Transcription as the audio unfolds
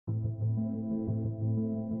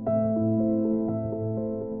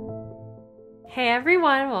Hey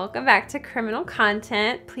everyone, welcome back to Criminal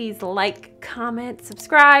Content. Please like, comment,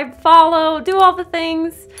 subscribe, follow, do all the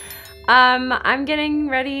things. I'm getting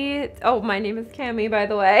ready. Oh, my name is Cami, by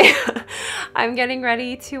the way. I'm getting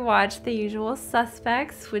ready to watch The Usual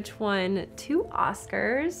Suspects, which won 2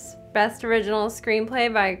 Oscars. Best Original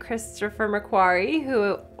Screenplay by Christopher McQuarrie,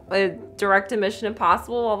 who directed Mission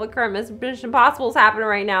Impossible. All the current Mission Impossibles happening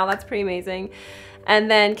right now. That's pretty amazing. And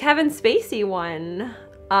then Kevin Spacey won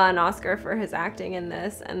an Oscar for his acting in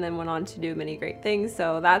this, and then went on to do many great things,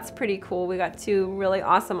 so that's pretty cool. We got 2 really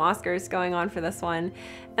awesome Oscars going on for this one.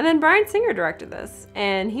 And then Bryan Singer directed this,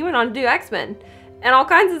 and he went on to do X-Men and all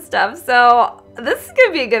kinds of stuff, so this is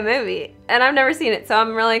gonna be a good movie, and I've never seen it, so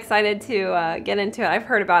I'm really excited to get into it. I've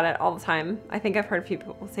heard about it all the time. I think I've heard a few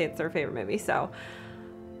people say it's their favorite movie, so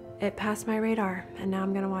it passed my radar, and now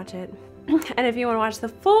I'm gonna watch it. And if you want to watch the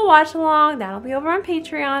full watch along, that'll be over on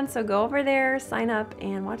Patreon, so go over there, sign up,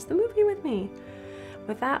 and watch the movie with me.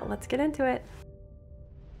 With that, let's get into it.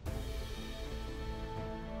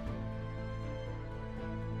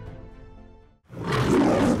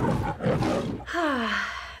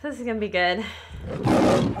 This is gonna be good.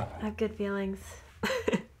 I have good feelings.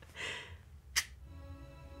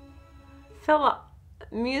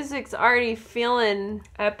 Music's already feeling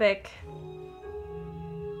epic.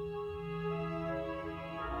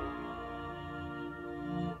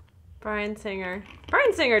 Bryan Singer.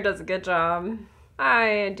 Bryan Singer does a good job.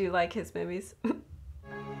 I do like his movies.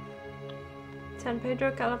 San Pedro,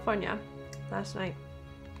 California, last night.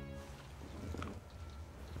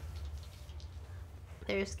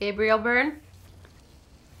 There's Gabriel Byrne.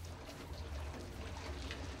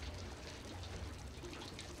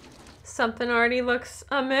 Something already looks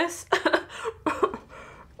amiss.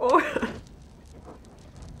 Or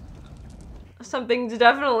something's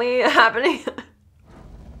definitely happening.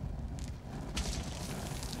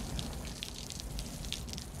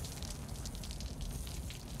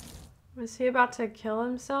 Was he about to kill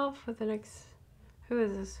himself with an Who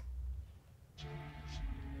is this?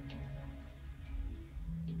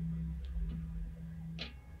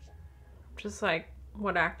 Just like,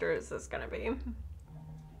 what actor is this gonna be?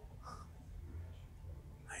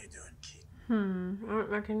 How you doing, Keith? I don't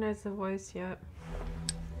recognize the voice yet.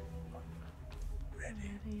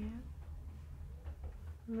 Ready?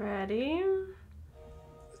 Ready?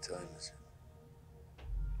 What time is it?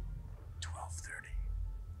 12:30.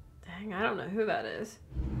 Dang, I don't know who that is.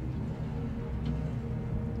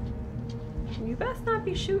 You best not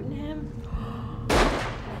be shooting him.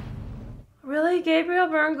 Really? Gabriel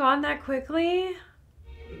Byrne gone that quickly?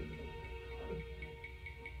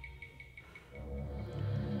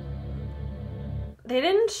 They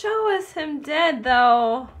didn't show us him dead,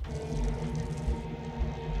 though.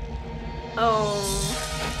 Oh.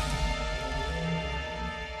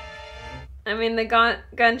 I mean, the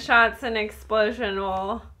gunshots and explosion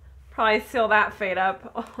will probably seal that fate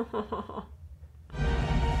up.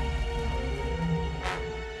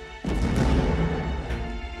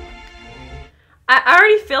 I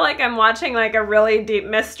already feel like I'm watching like a really deep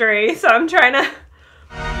mystery, so I'm trying to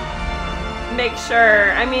make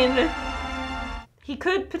sure. I mean, he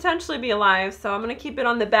could potentially be alive, so I'm gonna keep it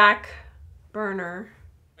on the back burner.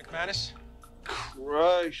 McManus?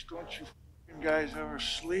 Christ, don't you guys ever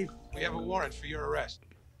sleep? We have a warrant for your arrest.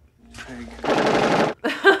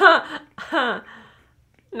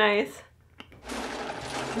 Nice.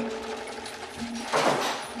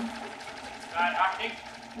 Hockey?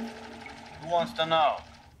 Who wants to know?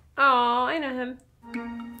 Oh, I know him.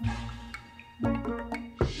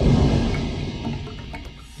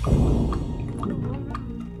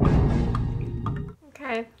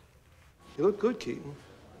 Okay. You look good, Keaton.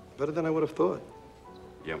 Better than I would have thought.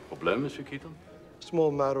 You have a problem, Monsieur Keaton?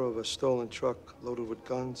 Small matter of a stolen truck loaded with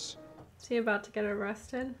guns. Is he about to get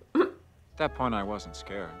arrested? At that point, I wasn't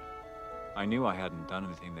scared. I knew I hadn't done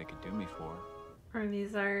anything they could do me for. Or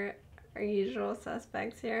these are our usual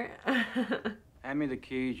suspects here. Hand me the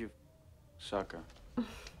keys, you sucker.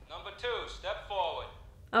 Number 2, step forward.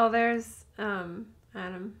 Oh, there's, Adam.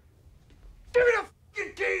 Give me the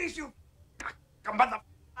fucking keys, you mother.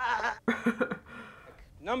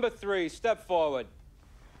 Number 3, step forward.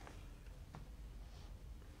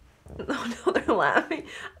 Oh no, they're laughing.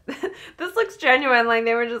 This looks genuine, like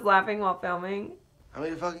they were just laughing while filming. How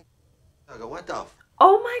many fucking... What the f...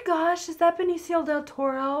 Oh my gosh, is that Benicio del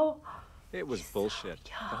Toro? It was bullshit.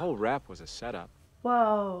 The whole rap was a setup.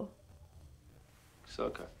 Whoa.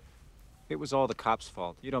 Sucker. It was all the cops'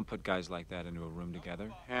 fault. You don't put guys like that into a room together.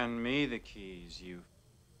 Hand me the keys, you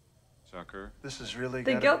sucker. This is really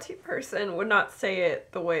The gotta... guilty person would not say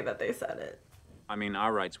it the way that they said it. I mean,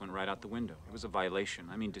 our rights went right out the window. It was a violation.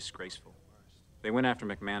 I mean, disgraceful. They went after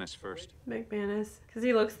McManus first. McManus. Because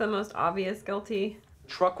he looks the most obvious guilty.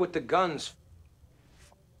 Truck with the guns.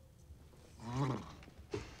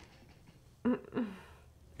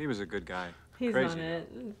 He was a good guy. He's Crazy. on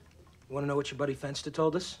it. You want to know what your buddy Fenster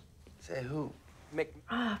told us? Say who?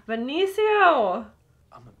 Ah, Benicio!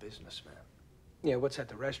 I'm a businessman. Yeah, what's that,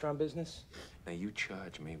 the restaurant business? Now you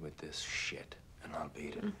charge me with this shit, and I'll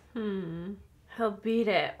beat it. He'll beat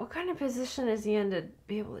it. What kind of position is he in to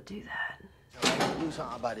be able to do that? I gotta do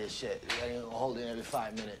something about this shit. I ain't gonna hold it every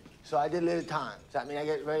 5 minutes. So I did little time. Does that mean I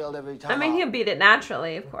get railed every time? I mean, he'll beat it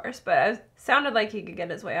naturally, of course, but it sounded like he could get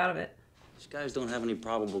his way out of it. These guys don't have any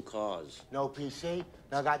probable cause. No PC?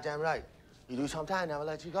 No, goddamn right. You do sometime, never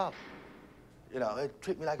let you go. You know, it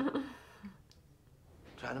treat me like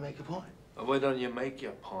trying to make a point. Well, why don't you make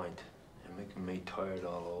your point? You're making me tired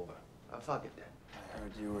all over. Oh, fuck it then. I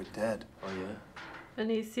heard you were dead. Oh, yeah?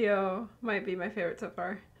 Benicio might be my favorite so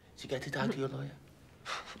far. Did you get to talk to your lawyer?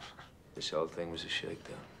 This whole thing was a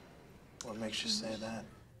shakedown. What makes you say that?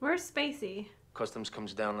 Where's Spacey? Customs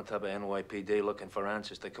comes down on top of NYPD looking for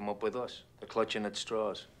answers. They come up with us. They're clutching at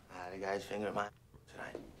straws. The guy's finger at mine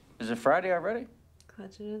tonight. Is it Friday already?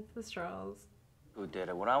 Clutching at the straws. Who did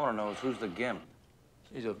it? What I want to know is who's the gimp.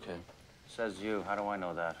 He's okay. Says you. How do I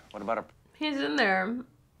know that? What about a... He's in there.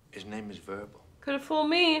 His name is Verbal. Could have fooled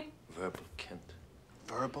me. Verbal Kint.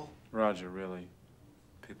 Verbal? Roger, really.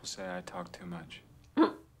 People say I talk too much. Me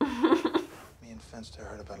and Fenster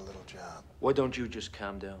heard about a little job. Why don't you just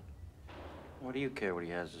calm down? What do you care what he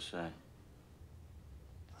has to say?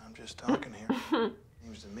 I'm just talking here.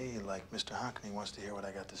 Seems to me like Mr. Hockney wants to hear what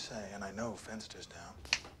I got to say, and I know Fenster's down.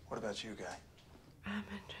 What about you, guy? I'm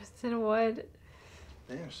interested in what?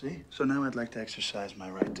 There, see? So now I'd like to exercise my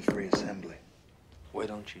right to free assembly. Why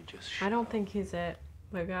don't you just I don't think he's it,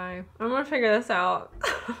 the guy. I'm gonna figure this out.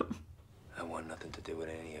 I want nothing to do with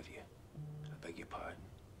any of you. I beg your pardon,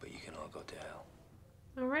 but you can all go to hell.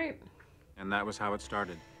 All right. And that was how it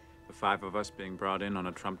started. The 5 of us being brought in on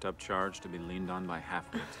a trumped-up charge to be leaned on by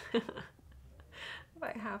half-wits.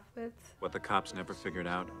 By half-wits. What the cops never figured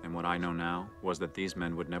out, and what I know now, was that these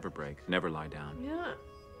men would never break, never lie down, Yeah.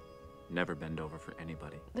 never bend over for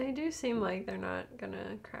anybody. They do seem like they're not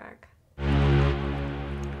gonna crack.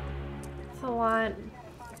 It's a lot.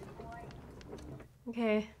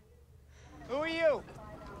 Okay. Who are you?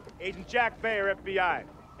 Agent Jack Bayer, FBI.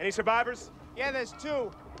 Any survivors? Yeah, there's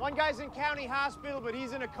 2. One guy's in county hospital, but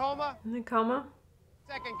he's in a coma. In the coma?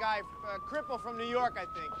 Second guy, cripple from New York, I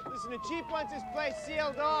think. Listen, the chief wants his place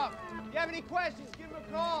sealed off. If you have any questions, give him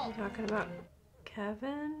a call. You talking about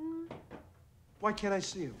Kevin? Why can't I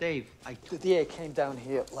see him? Dave, the DA came down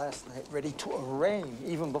here last night ready to arraign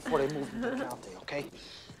even before they moved into the county, okay?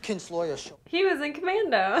 Kint's lawyer showed... He was in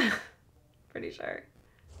Commando. Pretty sure.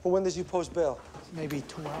 Well, when does he post bail? Maybe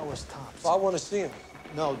 2 hours tops. Well, I want to see him.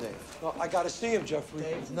 No, Dave. No, I got to see him, Jeffrey.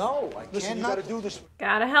 Dave, no, I can't. Listen, you got to do this.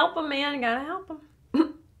 Gotta help him, man. Gotta help him.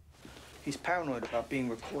 He's paranoid about being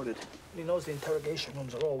recorded. He knows the interrogation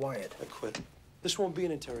rooms are all wired. I quit. This won't be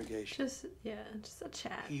an interrogation. Just a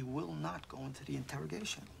chat. He will not go into the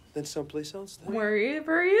interrogation. Then someplace else, then.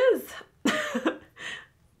 Wherever he is.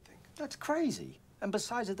 That's crazy. And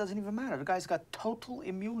besides, it doesn't even matter. The guy's got total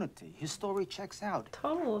immunity. His story checks out.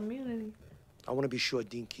 Total immunity. I want to be sure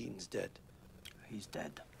Dean Keaton's dead. He's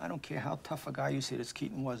dead. I don't care how tough a guy you say this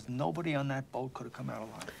Keaton was. Nobody on that boat could have come out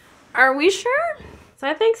alive. Are we sure? So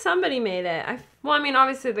I think somebody made it. Well, I mean,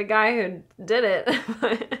 obviously the guy who did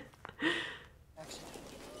it.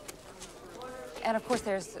 And of course,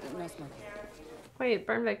 there's no smoking. Wait,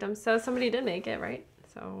 burn victim. So somebody did make it, right?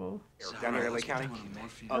 So. Down here in Lake County?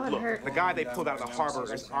 That Look, hurt. the guy they pulled out of the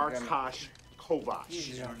harbor is Arkash Kovac.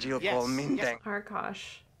 Yes.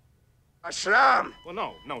 Arkosh. Ashram! Well,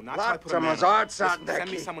 no, not till I put a man Listen, on.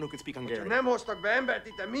 Send me someone who can speak Hungarian.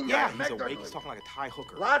 Yeah, he's awake. He's talking like a Thai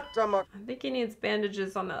hooker. I think he needs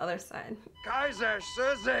bandages on the other side. Kaiser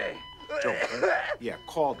Suzy! Joe, yeah,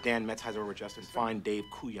 call Dan Metzheiser over Justice. Find Dave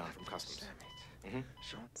Kuyan from Customs.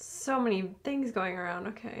 So many things going around.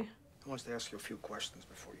 Okay. He wants to ask you a few questions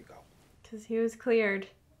before you go. Because he was cleared.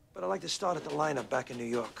 But I'd like to start at the lineup back in New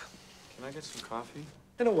York. Can I get some coffee?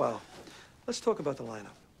 In a while. Let's talk about the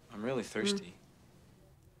lineup. I'm really thirsty.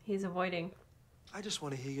 He's avoiding. I just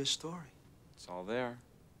want to hear your story. It's all there.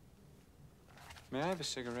 May I have a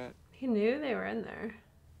cigarette? He knew they were in there.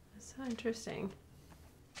 That's so interesting.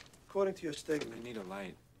 According to your statement, I need a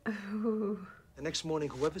light. Ooh. the next morning,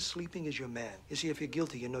 whoever's sleeping is your man. You see, if you're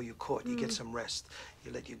guilty, you know you're caught. You get some rest.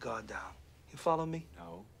 You let your guard down. You follow me?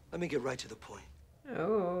 No. Let me get right to the point.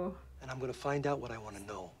 Oh. And I'm going to find out what I want to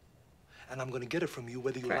know. And I'm going to get it from you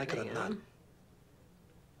whether you like it or not.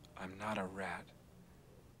 I'm not a rat.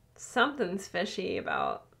 Something's fishy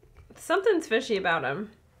about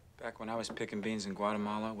him. Back when I was picking beans in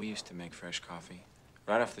Guatemala, we used to make fresh coffee.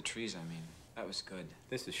 Right off the trees, I mean. That was good.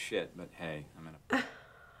 This is shit, but hey, I'm in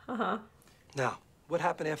a... Now, what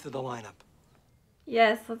happened after the lineup?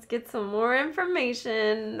 Yes, let's get some more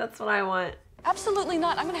information. That's what I want. Absolutely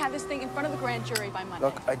not. I'm going to have this thing in front of the grand jury by Monday.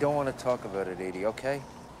 Look, I don't want to talk about it, Edie, okay?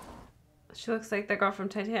 She looks like the girl from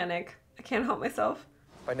Titanic. I can't help myself.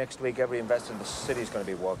 By next week, every investor in the city is going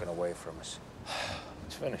to be walking away from us.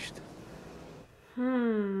 It's finished.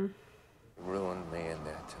 Hmm. You ruined me in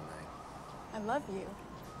there tonight. I love you.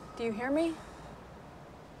 Do you hear me?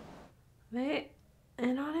 They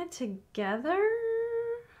in on it together?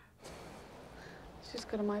 Let's just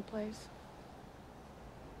go to my place.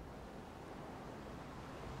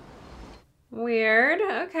 Weird.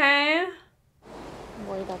 Okay. I'll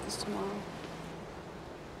worry about this tomorrow.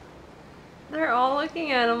 They're all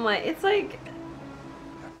looking at him like, it's like,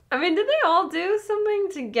 I mean, did they all do something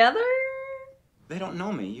together? They don't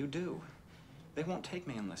know me, you do. They won't take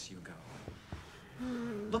me unless you go.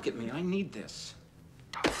 Look at me, I need this.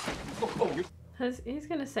 He's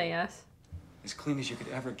gonna say yes. As clean as you could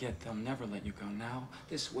ever get, they'll never let you go. Now,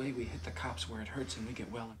 this way we hit the cops where it hurts and we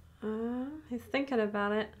get well. He's thinking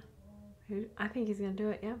about it. I think he's gonna do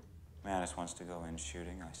it, yeah. Manus wants to go in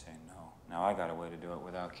shooting, I say no. Now I got a way to do it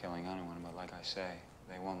without killing anyone, but like I say,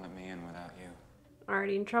 they won't let me in without you.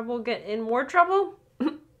 Already in trouble, get in more trouble?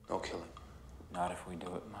 Go kill him. Not if we do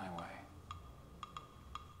it my way.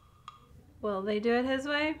 Will they do it his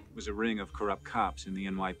way? It was a ring of corrupt cops in the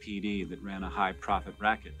NYPD that ran a high-profit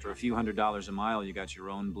racket. For a few $100s a mile, you got your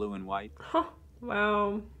own blue and white. Huh.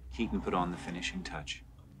 Wow. Keaton put on the finishing touch.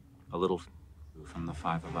 A little from the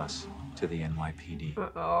five of us to the NYPD.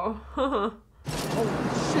 Uh-oh. Oh,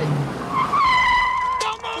 shit.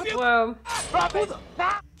 Whoa. Drop it.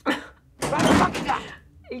 Drop the fucking guy.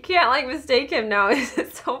 You can't, like, mistake him now.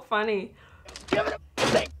 It's so funny. Give it a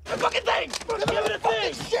thing. The fucking thing. Give it a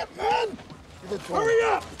thing. Shit, man. Hurry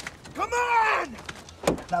up. Come on.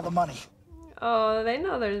 Now the money. Oh, they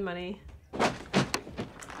know there's money.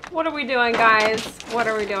 What are we doing, guys? What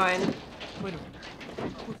are we doing? Wait a minute.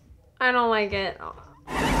 I don't like it.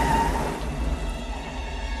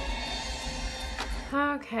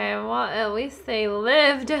 Okay, well, at least they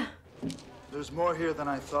lived. There's more here than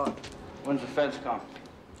I thought. When's the feds come?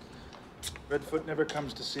 Redfoot never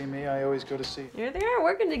comes to see me. I always go to see. Here they are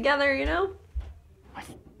working together, you know? My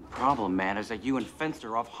problem, man, is that you and Fenster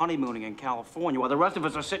are off honeymooning in California while the rest of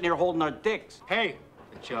us are sitting here holding our dicks. Hey,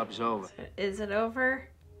 the job's over. Is it over?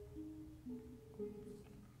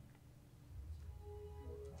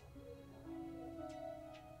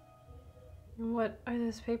 What are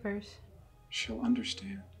those papers? She'll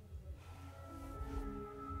understand.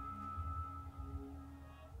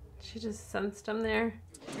 She just sensed him there.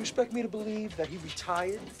 You expect me to believe that he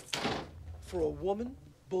retired for a woman?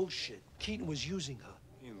 Bullshit. Keaton was using her.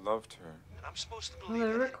 He loved her. And I'm supposed to Oh, believe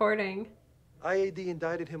they're recording. IAD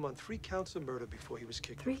indicted him on 3 counts of murder before he was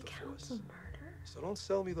kicked off the 3 counts force. of murder? So don't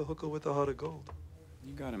sell me the hooker with the heart of gold.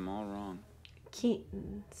 You got him all wrong.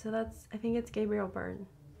 Keaton. So that's, I think it's Gabriel Byrne.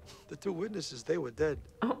 The 2 witnesses, they were dead.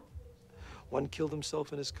 Oh. One killed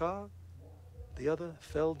himself in his car. The other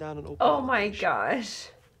fell down an open Oh my gosh.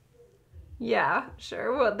 Yeah,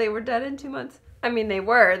 sure. Well, they were dead in 2 months. I mean, they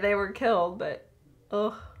were killed, but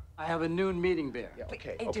ugh. I have a noon meeting, Bear. Yeah,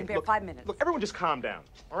 okay. Agent Bear, Look, 5 minutes. Look, everyone just calm down,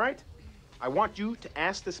 all right? I want you to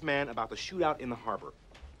ask this man about the shootout in the harbor.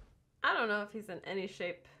 I don't know if he's in any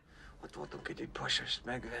shape. Ott voltunk itt egy pasast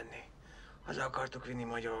megvenni. Haza akartuk vinni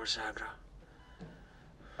Magyarországra.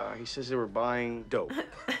 He says they were buying dope.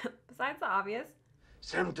 Besides the obvious.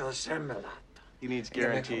 Szemtől szemmel látta. He needs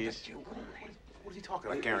guarantees. What is he talking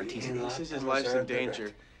about, guarantees? He says his life's in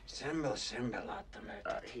danger. Szemmel láttam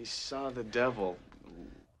őt. He saw the devil.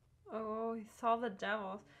 Oh, he saw the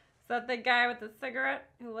devil. Is that the guy with the cigarette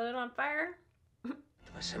who lit it on fire?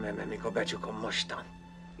 A szememben, mikor becsukom mostan.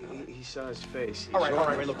 He saw his face. All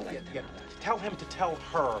right, look, tell him to tell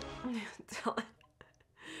her.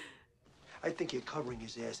 I think you're covering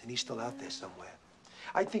his ass and he's still out there somewhere.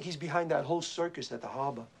 I think he's behind that whole circus at the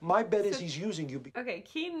harbor. My bet is he's using you. Okay,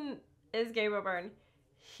 Keaton is Gabriel Byrne.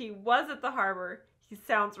 He was at the harbor. He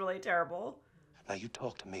sounds really terrible. Now you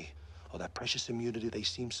talk to me. Oh, that precious immunity they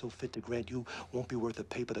seem so fit to grant you won't be worth the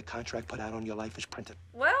paper the contract put out on your life is printed.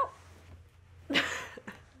 Well,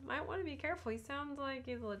 might want to be careful. He sounds like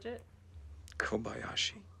he's legit.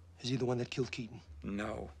 Kobayashi. Is he the one that killed Keaton?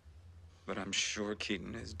 No, but I'm sure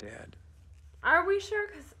Keaton is dead. Are we sure?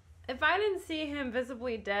 Because if I didn't see him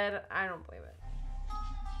visibly dead, I don't believe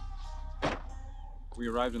it. We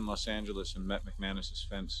arrived in Los Angeles and met McManus's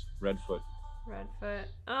fence, Redfoot. Redfoot.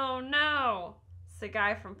 Oh no! It's the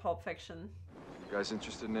guy from Pulp Fiction. You guys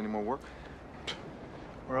interested in any more work?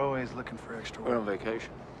 We're always looking for extra We're work. on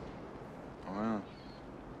vacation. Oh, yeah.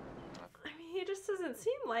 I mean, he just doesn't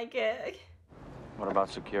seem like it. What about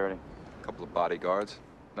security? A couple of bodyguards.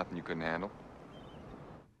 Nothing you couldn't handle.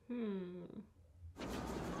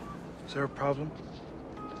 Is there a problem?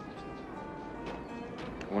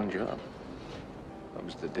 One job. That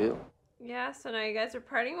was the deal. Yeah, so now you guys are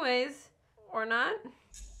parting ways. Or not.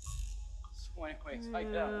 Swank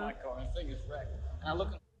like that in my car and thing is wrecked. And I look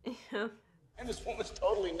at Yeah. and this woman's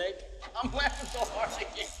totally naked. I'm laughing so hard I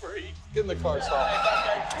can't breathe. Get in the car,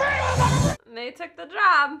 stop. They took the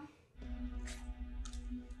job.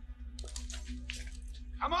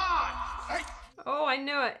 Come on! Hey! Oh, I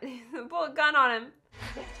knew it. Pull a gun on him.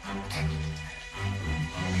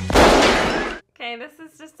 Okay, this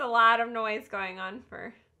is just a lot of noise going on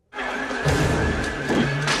for...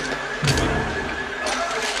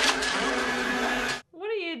 What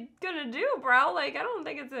are you gonna do, bro? Like, I don't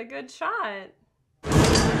think it's a good shot.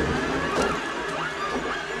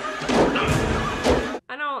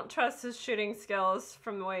 I don't trust his shooting skills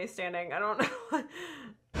from the way he's standing. I don't know.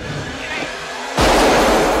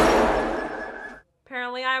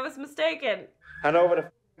 Apparently I was mistaken. Hand over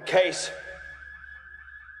the case.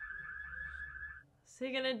 Is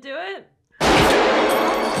he gonna do it?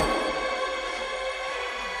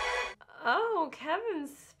 Oh, Kevin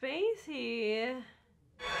Spacey.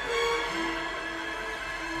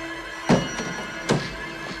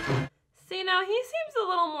 See, now he seems a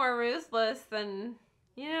little more ruthless than,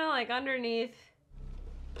 you know, like underneath.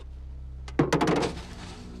 I'm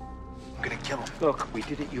gonna kill him. Look, we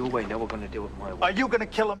did it your way. Now we're gonna do it my way. Are you gonna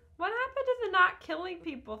kill him? What happened to the not killing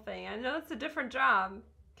people thing? I know it's a different job.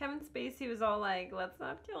 Kevin Spacey was all like, let's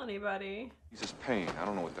not kill anybody. He's just pain. I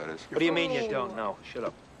don't know what that is. What do you mean you don't know? Shut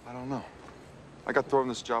up. I don't know. I got thrown in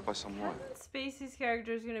this job by some lawyer. Kevin Spacey's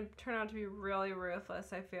character is gonna turn out to be really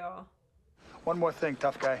ruthless, I feel. One more thing,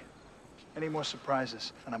 tough guy. Any more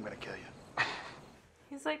surprises, and I'm gonna kill you.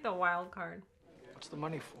 He's like the wild card. What's the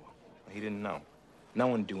money for? He didn't know. No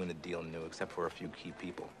one doing the deal knew except for a few key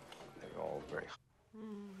people. They were all very...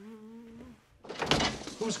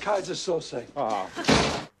 Who's Kaiser Sose?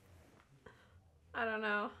 I don't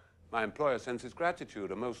know. My employer sends his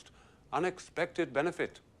gratitude, a most unexpected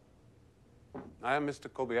benefit. I am Mr.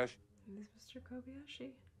 Kobayashi. He's Mr.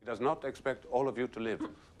 Kobayashi. He does not expect all of you to live,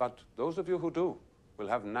 but those of you who do will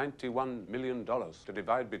have $91 million to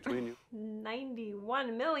divide between you.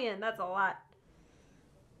 91 million, that's a lot.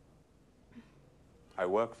 I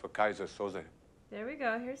work for Kaiser Soze. There we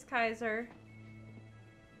go, here's Kaiser.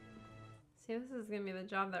 See, this is gonna be the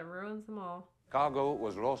job that ruins them all. Cargo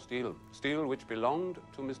was raw steel, steel which belonged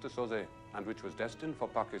to Mr. Soze and which was destined for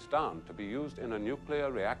Pakistan to be used in a nuclear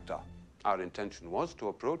reactor. Our intention was to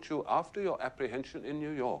approach you after your apprehension in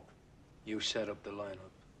New York. You set up the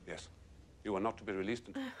lineup. Yes. You are not to be released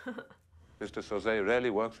until... Mr. Soze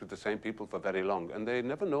rarely works with the same people for very long, and they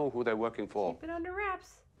never know who they're working for. Keep it under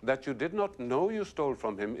wraps. That you did not know you stole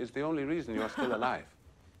from him is the only reason you are still alive.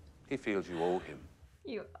 He feels you owe him.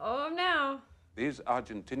 You owe him now. These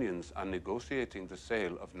Argentinians are negotiating the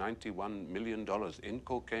sale of $91 million in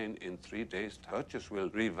cocaine in 3 days. Purchase will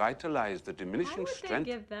revitalize the diminishing Why would strength.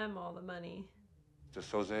 they give them all the money? Mr.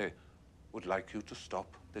 Soze would like you to stop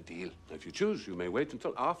the deal. If you choose, you may wait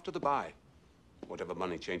until after the buy. Whatever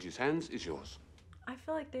money changes hands is yours. I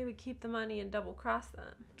feel like they would keep the money and double cross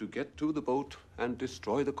them. To get to the boat and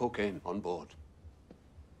destroy the cocaine on board.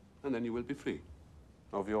 And then you will be free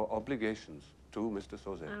of your obligations to Mr.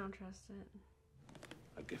 Soze. I don't trust it.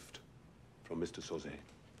 A gift from Mr. Soze.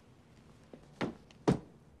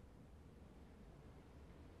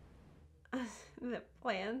 The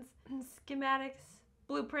plans, schematics,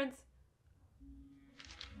 blueprints.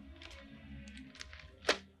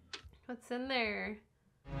 What's in there?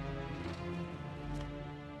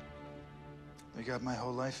 They got my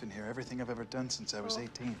whole life in here, everything I've ever done since I was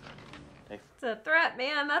 18. It's a threat,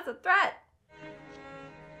 man. That's a threat.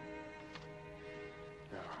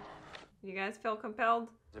 You guys feel compelled?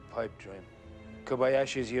 It's a pipe dream.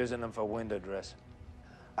 Kobayashi's using them for window dress.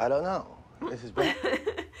 I don't know. This is bad.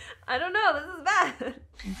 I don't know. This is bad.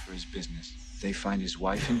 Looking for his business. They find his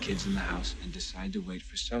wife and kids in the house and decide to wait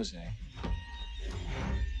for Soze.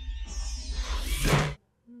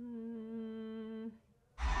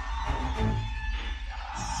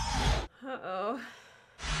 Uh-oh.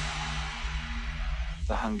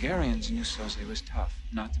 The Hungarians knew Soze was tough,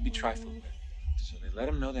 not to be trifled with. So they let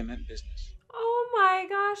him know they meant business. Oh my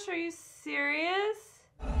gosh, are you serious?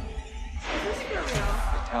 Is this for real?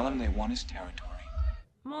 They tell him they want his territory.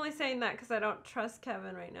 I'm only saying that because I don't trust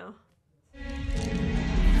Kevin right now.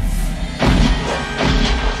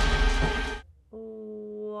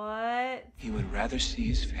 He would rather see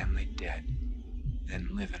his family dead than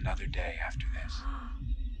live another day after this.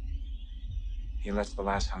 He lets the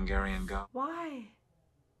last Hungarian go. Why?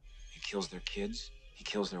 He kills their kids. He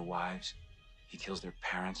kills their wives. He kills their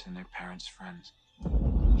parents and their parents' friends.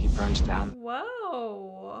 He burns down.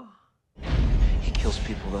 Whoa. He kills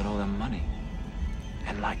people that owe them money.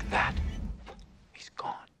 And like that, he's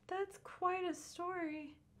gone. That's quite a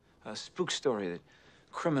story. A spook story that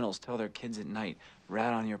criminals tell their kids at night.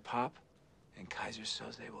 Rat on your pop, and Kaiser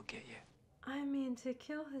Soze will get you. I mean, to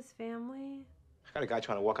kill his family. I got a guy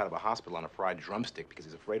trying to walk out of a hospital on a fried drumstick because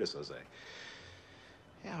he's afraid of Soze.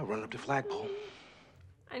 Yeah, I'll run up to Flagpole.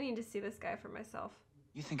 I need to see this guy for myself.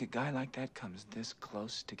 You think a guy like that comes this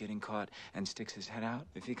close to getting caught and sticks his head out?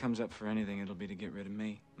 If he comes up for anything, it'll be to get rid of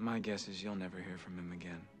me. My guess is you'll never hear from him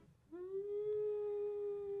again.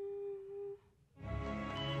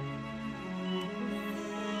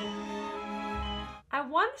 I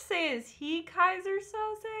want to say, is he Kaiser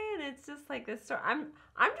Soze? And it's just like this story. I'm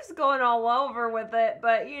just going all over with it,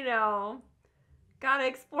 but you know, gotta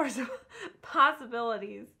explore some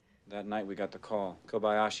possibilities. That night we got the call.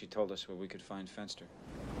 Kobayashi told us where we could find Fenster.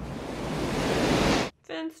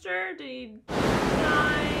 Fenster? Did he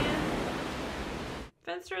die?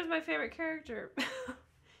 Fenster is my favorite character.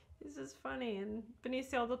 He's just funny, and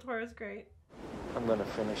Benicio del Toro is great. I'm gonna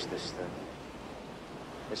finish this thing.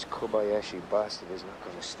 This Kobayashi bastard is not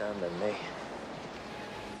gonna stand on me.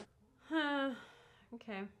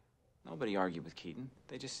 Okay. Nobody argued with Keaton.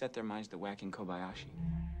 They just set their minds to whacking Kobayashi.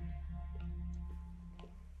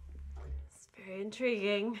 It's very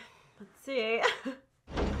intriguing. Let's see.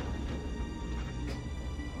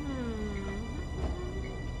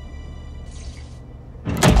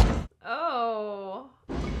 Oh.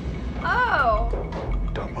 Oh.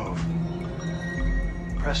 Don't move.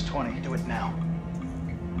 Press 20. Do it now.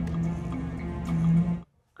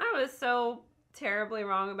 I was so terribly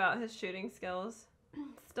wrong about his shooting skills.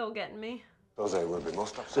 Still getting me. Soze will be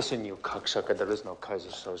most upset. Listen, you cocksucker, there is no Kaiser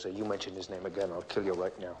Soze. You mention his name again, I'll kill you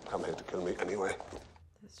right now. Come here to kill me anyway.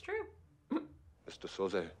 That's true. Mr.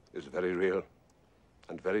 Soze is very real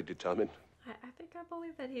and very determined. I think I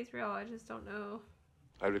believe that he's real. I just don't know.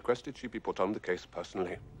 I requested she be put on the case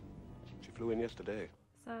personally. She flew in yesterday. Is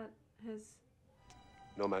that his...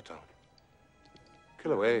 No matter.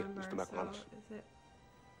 Kill away, remember, Mr. McManus. So is it...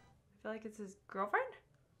 I feel like it's his girlfriend?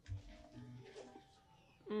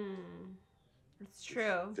 It's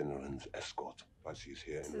true. Finneran's escort while she's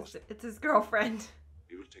here in Los... It's his girlfriend.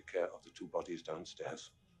 We will take care of the two bodies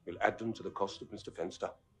downstairs. We'll add them to the cost of Mr. Fenster.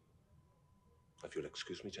 If you'll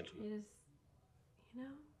excuse me, gentlemen. He just, you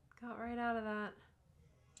know, got right out of that.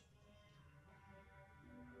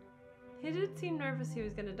 He did seem nervous he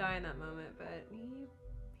was going to die in that moment, but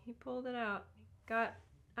he pulled it out. He got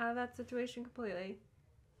out of that situation completely.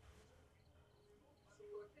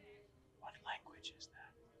 What language is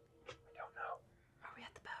that? I don't know. Are we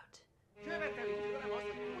at the boat?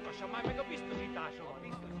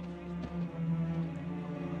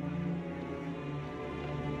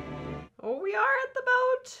 Oh, we are at the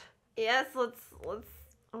boat. Yes, let's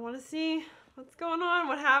I want to see what's going on,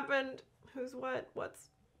 what happened, who's what's.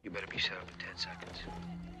 You better be set up in 10 seconds.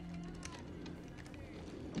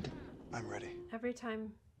 I'm ready. Every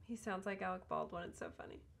time he sounds like Alec Baldwin, it's so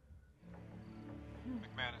funny.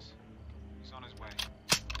 McManus, he's on his way.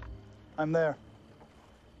 I'm there.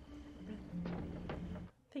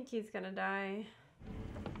 I think he's gonna die.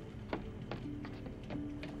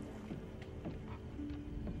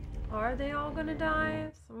 Are they all gonna die?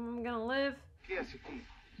 Some of them gonna live?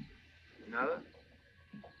 Nada?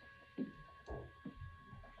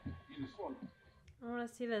 I wanna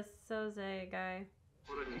see this Soze guy.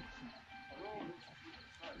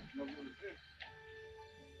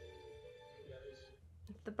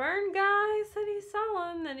 If the Byrne guy said he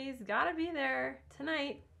saw him, then he's gotta be there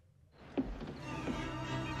tonight.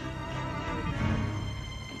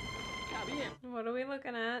 What are we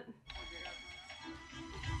looking at?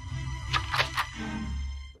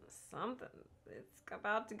 Something. It's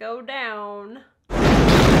about to go down.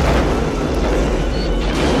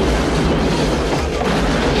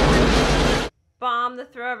 Bomb to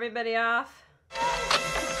throw everybody off.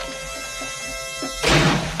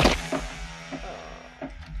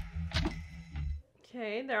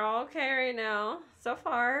 Okay, they're all okay right now. So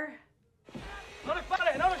far. No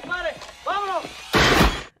dispare, no dispare. Vámonos.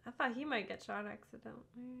 I thought he might get shot accidentally.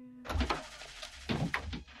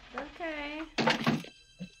 Okay.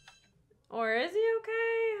 Or is he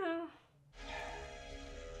okay?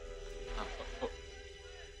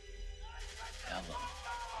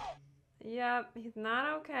 Yep, he's not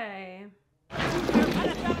okay.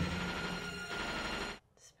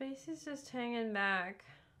 Spacey's just hanging back.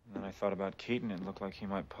 And then I thought about Keaton. It looked like he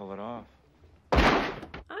might pull it off.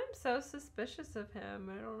 I'm so suspicious of him.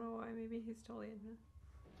 I don't know why. Maybe he's totally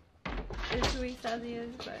is who he says he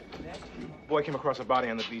is, but... Boy came across a body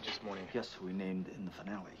on the beach this morning. Guess who we named in the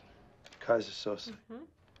finale? Kaiser Sosa.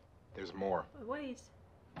 There's more. But wait.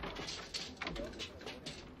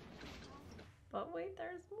 But wait,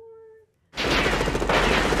 there's more.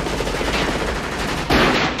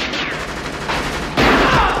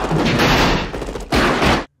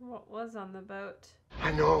 What was on the boat?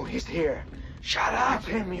 I know, he's here. Shut up,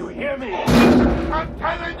 him, you hear me? I'm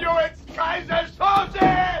telling you, it's Kaiser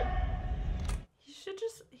Soze! He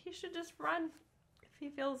should just run if he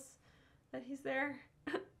feels that he's there.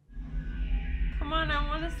 Come on, I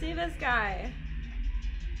want to see this guy.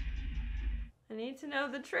 I need to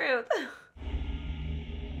know the truth.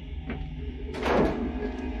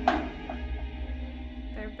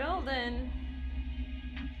 They're building.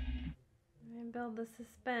 They build the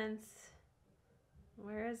suspense.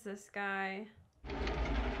 Where is this guy?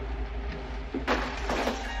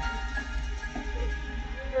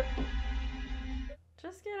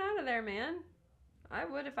 Just get out of there, man. I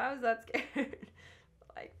would if I was that scared.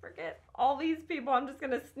 Like, forget all these people. I'm just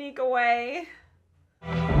gonna sneak away.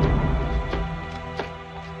 I'm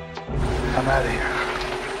out of here.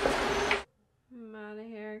 I'm out of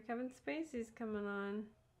here. Kevin Spacey's coming on.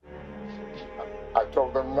 I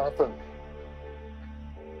told them nothing.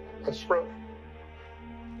 I swear.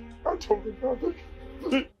 I told them nothing.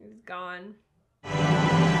 He's gone.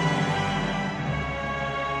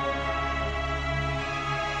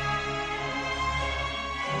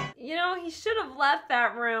 You know, he should have left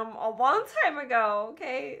that room a long time ago,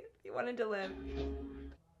 okay? He wanted to live.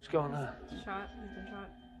 What's going on? Shot. He's been shot.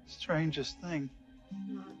 Strangest thing.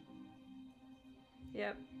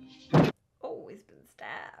 Yep. Oh, he's been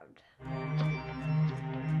stabbed.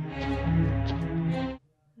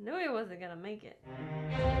 Knew he wasn't gonna make it.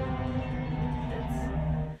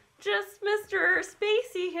 It's just Mr.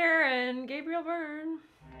 Spacey here and Gabriel Byrne.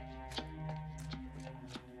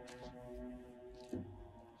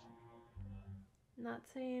 Not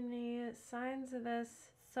seeing any signs of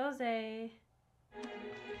this. Soze.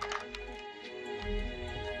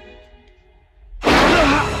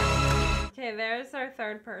 Okay, there's our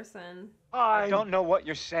third person. I don't know what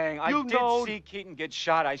you're saying. I did see Keaton get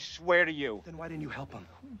shot, I swear to you. Then why didn't you help him?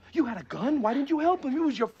 You had a gun. Why didn't you help him? He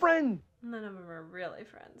was your friend. None of them are really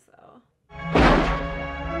friends, though. I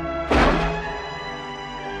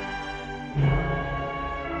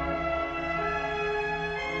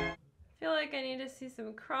feel like I need to see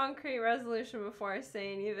some concrete resolution before I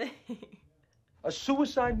say anything. A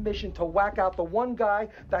suicide mission to whack out the one guy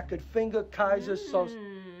that could finger Kaiser Soze.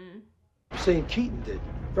 I'm saying Keaton did.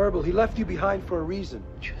 Verbal, he left you behind for a reason.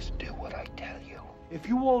 Just do what I tell you. If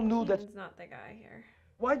you all knew that... He's not the guy here.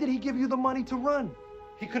 Why did he give you the money to run?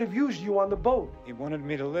 He could have used you on the boat. He wanted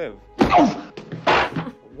me to live.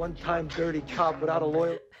 A one-time dirty cop without a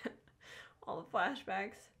lawyer. All the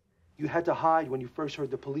flashbacks. You had to hide when you first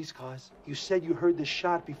heard the police cars. You said you heard the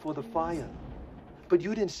shot before the fire. But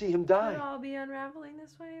you didn't see him die. Could all be unraveling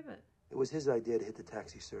this way, but... It was his idea to hit the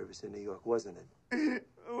taxi service in New York, wasn't it?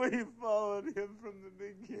 We followed him from the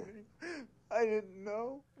beginning. I didn't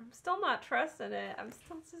know. I'm still not trusting it. I'm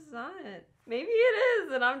still just on it. Maybe it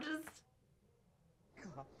is, and I'm just...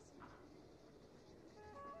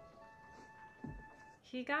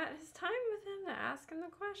 He got his time with him to ask him the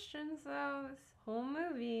questions, though. This whole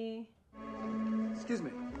movie. Excuse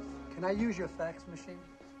me. Can I use your fax machine?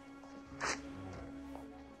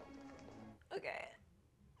 Okay.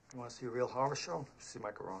 You want to see a real horror show? See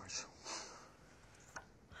my garage.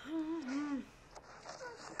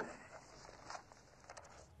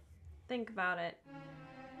 Think about it.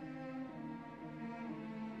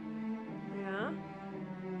 Yeah?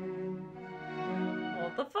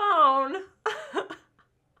 Hold the phone.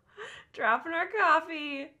 Dropping our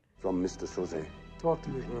coffee. From Mr. Soze. Talk to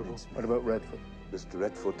me, Verbal. What about Redfoot? Mr.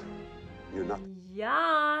 Redfoot, you're not...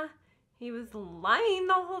 Yeah. He was lying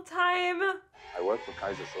the whole time. I work for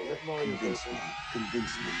Kaiser Soze. Convince me.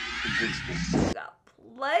 Convince me. Convince me. You got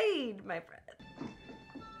played, my friend.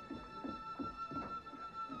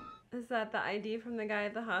 Is that the ID from the guy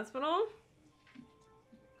at the hospital?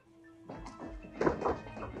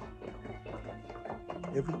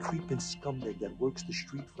 Every creeping scumbag that works the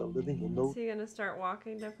street for a living will know... Is he gonna start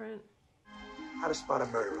walking different? How to spot a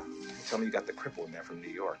murderer. You tell me you got the cripple in there from New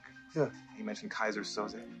York. Yeah. He mentioned Kaiser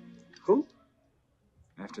Soze. Who?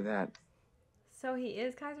 After that. So he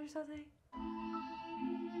is Kaiser Soze?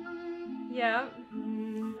 Yeah.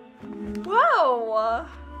 Whoa!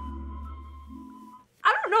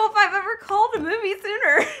 I don't don't know if I've ever called a movie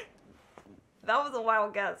sooner. That was a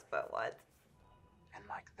wild guess, but what? And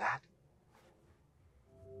like that,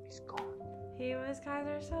 he's gone. He was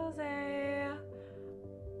Kaiser Soze.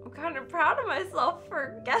 I'm kind of proud of myself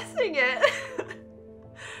for guessing it.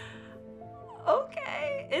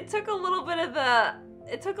 Okay. It took a little bit of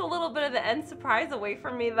the end surprise away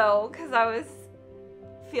from me though, because I was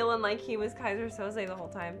feeling like he was Kaiser Soze the whole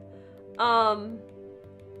time.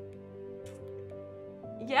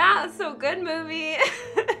 Yeah, so good movie.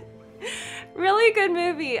 Really good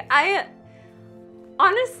movie.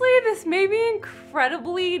 Honestly, this may be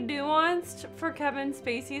incredibly nuanced for Kevin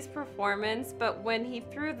Spacey's performance, but when he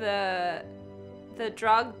threw the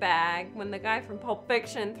drug bag, when the guy from Pulp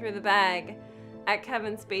Fiction threw the bag at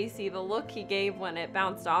Kevin Spacey, the look he gave when it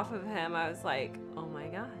bounced off of him, I was like, oh my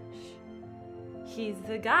gosh, he's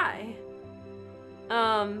the guy.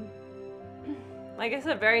 Like I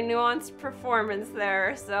said, very nuanced performance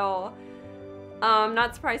there, so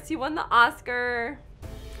not surprised he won the Oscar.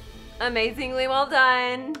 Amazingly well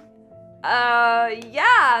done.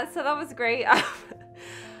 Yeah, so that was great.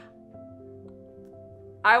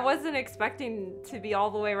 I wasn't expecting to be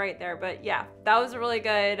all the way right there, but yeah, that was really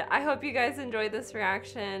good. I hope you guys enjoyed this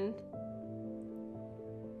reaction.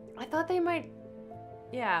 I thought they might,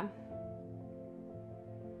 yeah.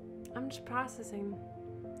 I'm just processing.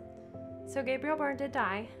 So Gabriel Byrne did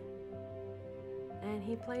die, and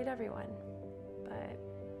he played everyone, but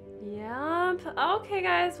yep. Okay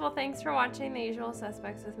guys, well thanks for watching The Usual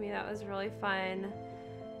Suspects with me. That was really fun.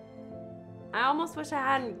 I almost wish I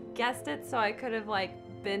hadn't guessed it so I could have like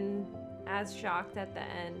been as shocked at the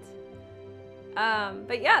end.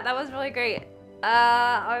 But yeah, that was really great.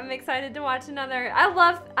 I'm excited to watch another.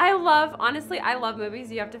 Honestly, I love movies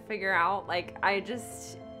you have to figure out. Like, I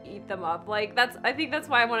just eat them up. Like, I think that's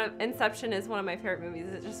why Inception is one of my favorite movies.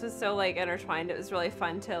 It just was so like intertwined. It was really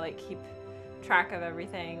fun to like keep track of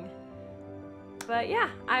everything. But yeah,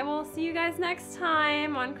 I will see you guys next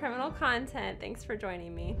time on Criminal Content. Thanks for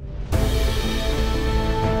joining me.